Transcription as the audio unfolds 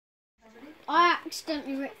I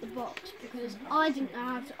accidentally ripped the box because I didn't know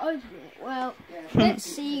how to open it. Well, let's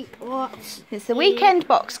see what... It's the Weekend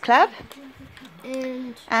Box Club.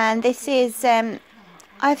 And this is,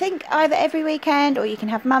 I think, either every weekend or you can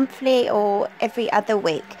have monthly or every other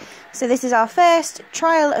week. So this is our first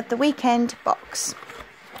trial of the Weekend Box.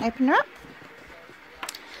 Open her up.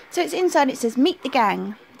 So it's inside, it says meet the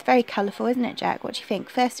gang. It's very colourful, isn't it, Jack? What do you think?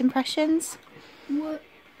 First impressions?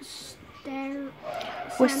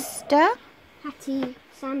 Worcester. Hattie,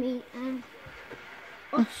 Sammy and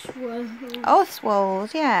Oswald.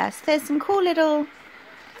 Oswald, yes. There's some cool little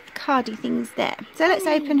cardy things there. So let's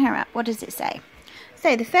open her up. What does it say?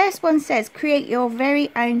 So the first one says, create your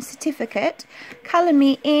very own certificate. Colour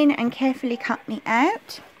me in and carefully cut me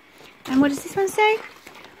out. And what does this one say?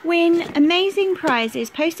 Win amazing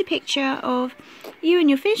prizes. Post a picture of you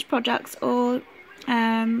and your finished products or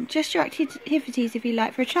just your activities if you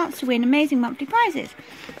like for a chance to win amazing monthly prizes.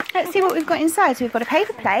 Let's see what we've got inside. So we've got a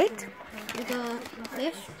paper plate. We got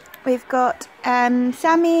this. We've got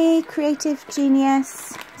Sammy, Creative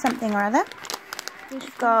Genius, something or other.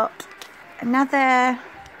 We've got another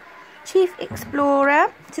Chief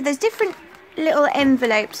Explorer. So there's different little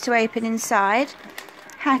envelopes to open inside.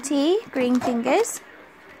 Hattie, Green Fingers,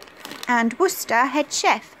 and Worcester, Head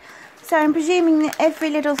Chef. So I'm presuming that every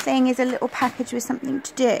little thing is a little package with something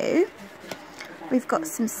to do. We've got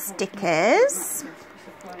some stickers.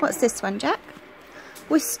 What's this one, Jack?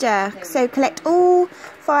 Worcester. So collect all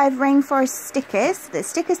 5 rainforest stickers. There's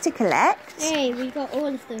stickers to collect. Hey, we got all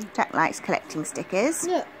of them. Jack likes collecting stickers.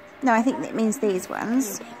 Look. No, I think that means these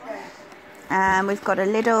ones. We've got a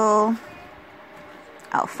little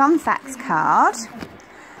fun facts card.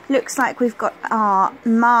 Looks like we've got our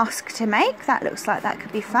mask to make. That looks like that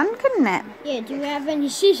could be fun, couldn't it? Yeah, do we have any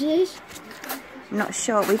scissors? I'm not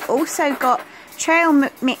sure. We've also got trail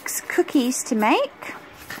mix cookies to make.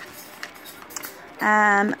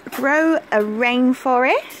 Grow a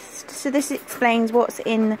rainforest. So this explains what's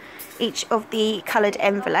in each of the coloured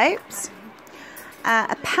envelopes.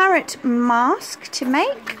 A parrot mask to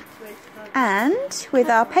make. And with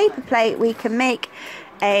our paper plate we can make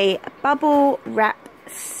a bubble wrap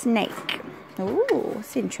snake. Oh,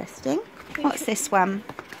 it's interesting. What's this one?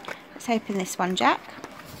 Let's open this one, Jack.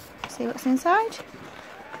 See what's inside. So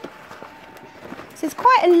there's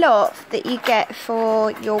quite a lot that you get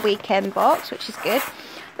for your weekend box, which is good.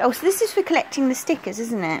 Oh, so this is for collecting the stickers,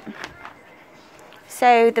 isn't it?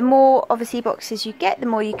 So the more, obviously, boxes you get, the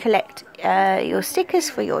more you collect your stickers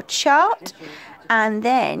for your chart. And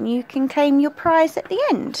then you can claim your prize at the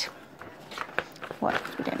end. Well,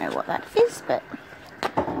 we don't know what that is, but...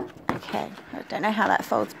 Okay, I don't know how that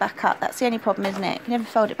folds back up. That's the only problem, isn't it? You can never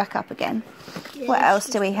fold it back up again. Yes. What else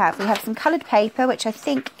do we have? We have some coloured paper, which I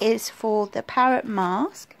think is for the parrot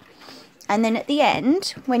mask. And then at the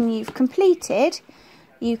end, when you've completed,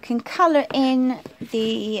 you can colour in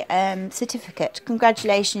the certificate.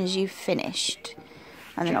 Congratulations, you've finished.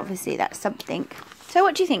 And then obviously that's something. So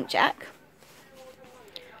what do you think, Jack?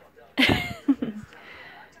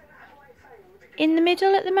 In the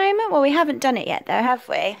middle at the moment? Well, we haven't done it yet though, have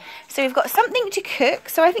we? So we've got something to cook.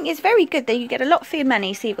 So I think it's very good that you get a lot for your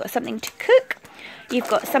money. So you've got something to cook. You've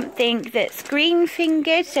got something that's green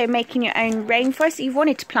fingered, so making your own rainforest. You've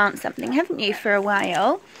wanted to plant something, haven't you, for a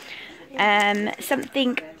while?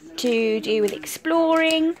 Something to do with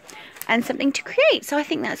exploring and something to create. So I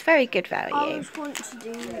think that's very good value. I just want to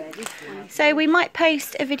do this one. So we might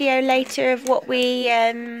post a video later of what we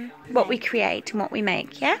create and what we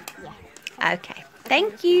make, yeah? Yeah. Okay,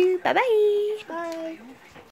 thank you. Bye-bye. Bye.